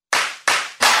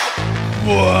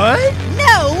What?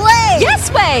 No way!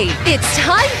 Yes way! It's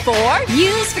time for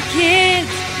News for Kids!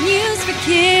 News for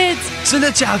Kids! 真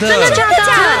的假的？真的假的？真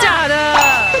的假的？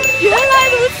原来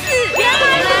如此！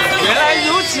原来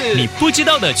如此！你不知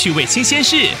道的趣味新鲜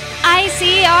事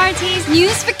ICRT's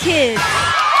News for Kids!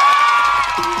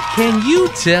 Can you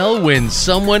tell when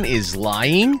someone is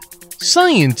lying?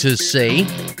 Scientists say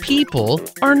people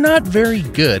are not very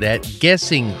good at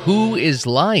guessing who is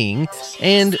lying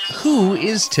and who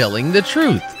is telling the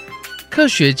truth. 科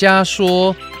学家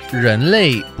说，人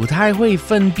类不太会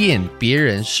分辨别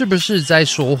人是不是在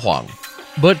说谎。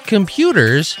But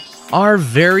computers are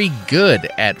very good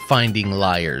at finding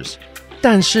liars.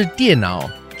 但是电脑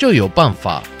就有办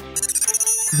法。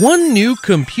One new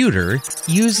computer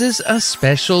uses a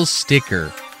special sticker.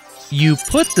 You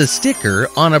put the sticker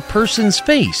on a person's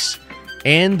face,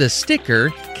 and the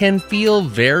sticker can feel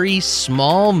very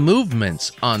small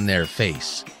movements on their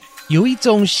face. 有一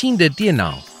种新的电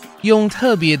脑，用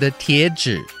特别的贴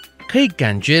纸，可以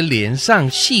感觉脸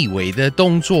上细微的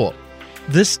动作。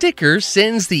The sticker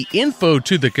sends the info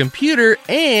to the computer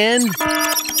and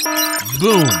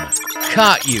boom,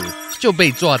 caught you, 就被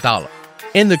抓到了。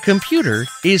And the computer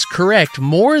is correct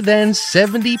more than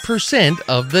 70%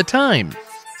 of the time.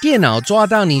 电脑抓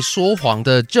到你说谎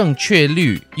的正确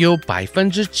率有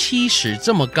70%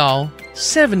这么高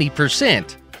 70%.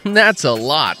 That's a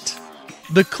lot.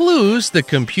 The clues the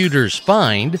computers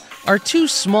find are too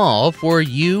small for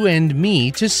you and me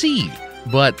to see,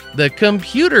 but the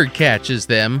computer catches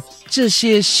them. 这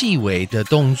些细微的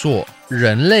动作，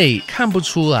人类看不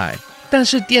出来，但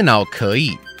是电脑可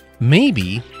以。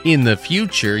Maybe in the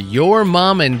future, your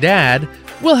mom and dad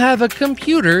will have a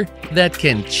computer that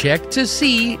can check to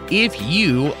see if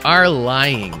you are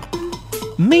lying.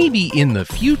 Maybe in the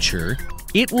future,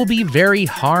 it will be very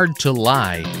hard to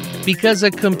lie because a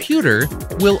computer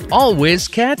will always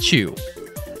catch you.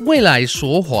 未来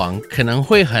说谎可能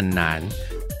会很难，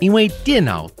因为电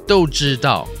脑都知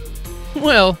道。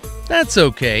Well, that's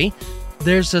okay.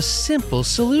 There's a simple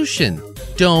solution.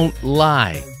 Don't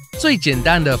lie. 最简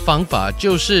单的方法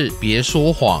就是别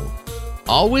说谎。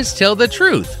Always tell the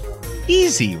truth.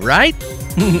 Easy, right?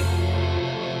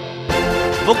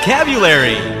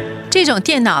 Vocabulary. 这种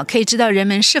电脑可以知道人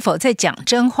们是否在讲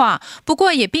真话，不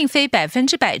过也并非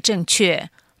100%正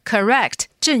确。Correct,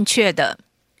 正确的。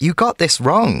You got this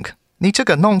wrong. 你这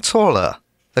个弄错了。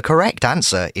The correct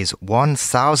answer is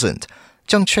 1,000.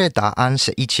 正确答案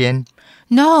是1000。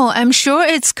No, I'm sure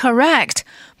it's correct.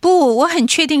 不，我很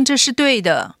确定这是对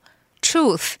的。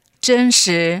Truth, 真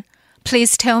实。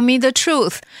Please tell me the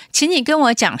truth. 请你跟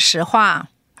我讲实话。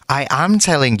I am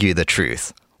telling you the truth.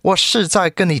 我是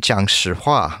在跟你讲实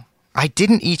话。I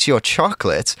didn't eat your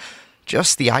chocolate,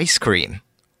 just the ice cream.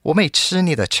 我没吃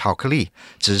你的巧克力，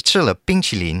只吃了冰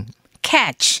淇淋。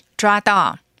Catch, 抓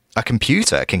到。A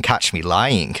computer can catch me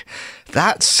lying.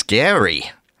 That's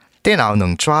scary. 电脑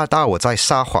能抓到我在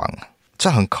撒谎，这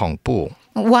很恐怖。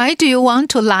Why do you want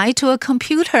to lie to a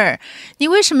computer? 你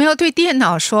为什么要对电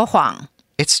脑说谎？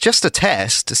 It's just a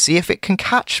test to see if it can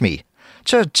catch me.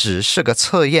 这只是个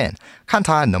测验，看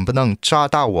它能不能抓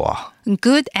到我。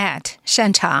Good at,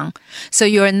 擅长。So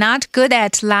you're not good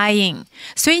at lying.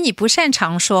 所以你不擅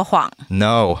长说谎。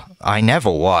No, I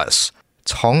never was.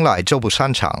 从来就不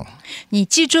擅长。你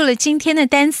记住了今天的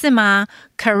单词吗？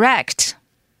 Correct,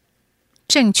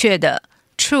 正确的。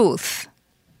Truth,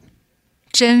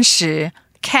 真实。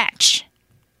Catch,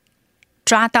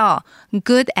 抓到。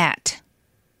Good at,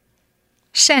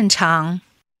 擅长。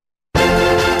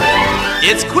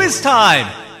 It's quiz time.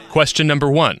 Question number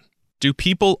 1. Do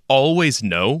people always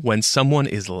know when someone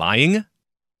is lying?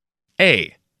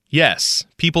 A. Yes,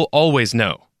 people always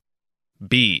know.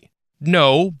 B.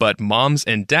 No, but moms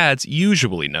and dads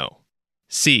usually know.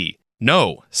 C.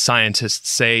 No, scientists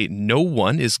say no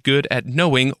one is good at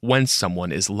knowing when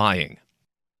someone is lying.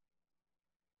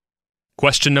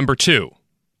 Question number 2.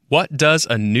 What does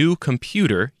a new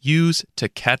computer use to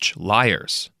catch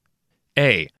liars?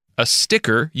 A. A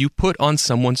sticker you put on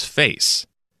someone's face.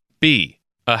 B.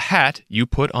 A hat you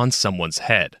put on someone's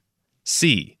head.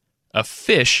 C. A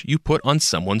fish you put on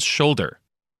someone's shoulder.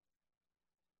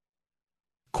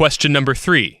 Question number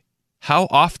 3. How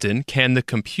often can the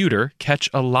computer catch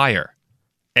a liar?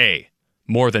 A.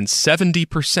 More than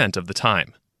 70% of the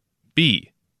time.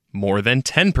 B. More than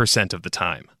 10% of the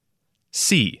time.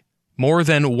 C. More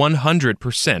than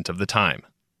 100% of the time.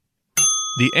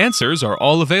 The answers are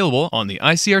all available on the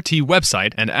ICRT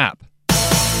website and app.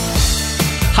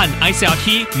 和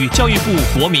ICRT 与教育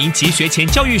部国民及学前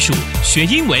教育署学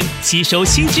英文，吸收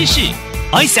新知识。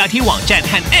ICRT 网站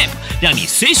和 App 让你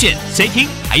随选随听，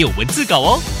还有文字稿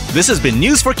哦。This has been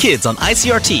News for Kids on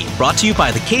ICRT, brought to you by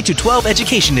the K-12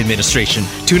 Education Administration.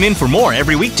 Tune in for more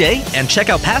every weekday and check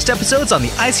out past episodes on the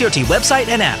ICRT website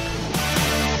and app.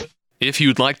 If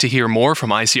you'd like to hear more from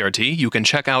ICRT, you can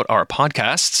check out our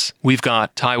podcasts. We've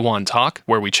got Taiwan Talk,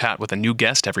 where we chat with a new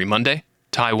guest every Monday.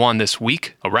 Taiwan This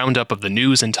Week, a roundup of the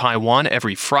news in Taiwan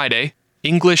every Friday.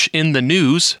 English in the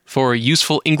News, for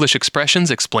useful English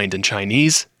expressions explained in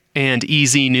Chinese. And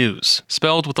EZ News,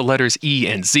 spelled with the letters E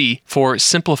and Z, for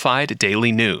simplified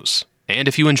daily news. And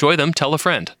if you enjoy them, tell a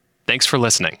friend. Thanks for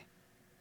listening.